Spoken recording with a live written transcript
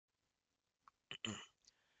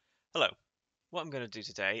Hello. What I'm going to do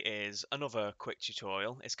today is another quick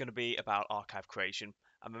tutorial. It's going to be about archive creation.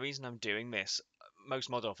 And the reason I'm doing this, most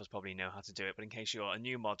mod authors probably know how to do it, but in case you're a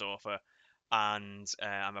new mod author and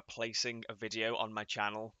I'm replacing a video on my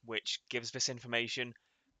channel which gives this information,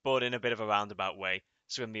 but in a bit of a roundabout way.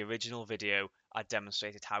 So in the original video, I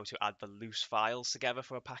demonstrated how to add the loose files together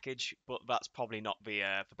for a package, but that's probably not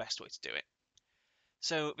the best way to do it.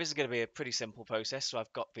 So this is going to be a pretty simple process. So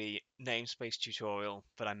I've got the namespace tutorial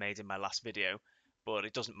that I made in my last video, but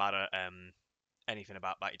it doesn't matter anything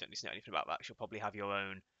about that. You don't need to know anything about that. You'll probably have your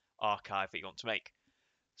own archive that you want to make.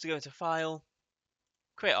 So go into File,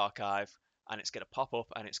 Create Archive, and it's going to pop up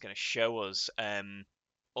and it's going to show us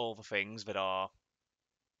all the things that our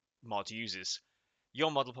mod uses. Your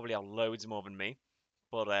mod will probably have loads more than me,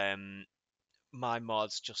 but my mod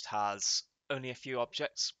just has only a few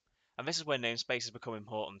objects. And this is where namespaces become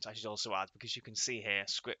important, I should also add, because you can see here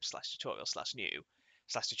script slash tutorial slash new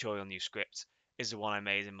slash tutorial new script is the one I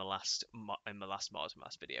made in the last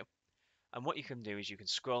video. And what you can do is you can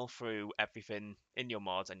scroll through everything in your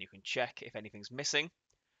mod and you can check if anything's missing.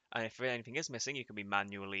 And if anything is missing, it can be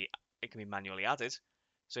manually added.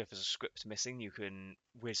 So if there's a script missing, you can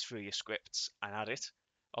whiz through your scripts and add it.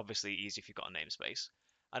 Obviously, easy if you've got a namespace.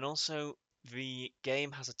 And also, the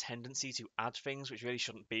game has a tendency to add things which really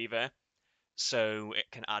shouldn't be there. So it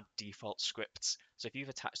can add default scripts. So if you've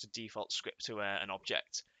attached a default script to an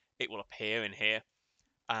object, it will appear in here.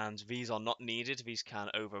 And these are not needed. These can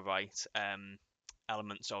overwrite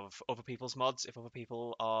elements of other people's mods if other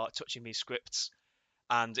people are touching these scripts.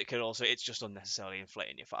 And it's just unnecessarily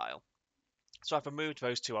inflating your file. So I've removed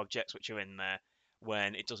those two objects which are in there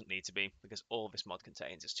when it doesn't need to be because all this mod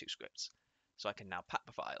contains is two scripts. So I can now pack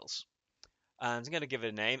the files. And I'm going to give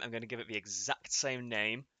it a name. I'm going to give it the exact same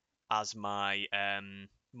name as my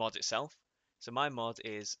mod itself. So my mod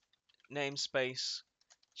is namespace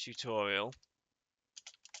tutorial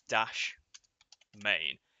dash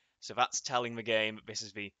main. So that's telling the game this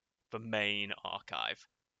is the main archive.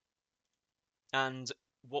 And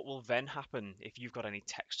what will then happen if you've got any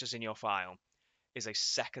textures in your file is a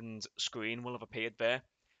second screen will have appeared there.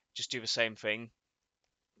 Just do the same thing.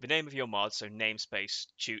 The name of your mod, so namespace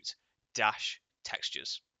tut dash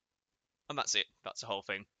textures. And that's it. That's the whole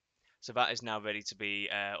thing. So that is now ready to be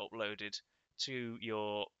uploaded to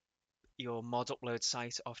your mod upload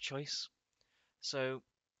site of choice. So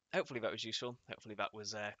hopefully that was useful. Hopefully that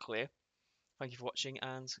was clear. Thank you for watching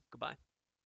and goodbye.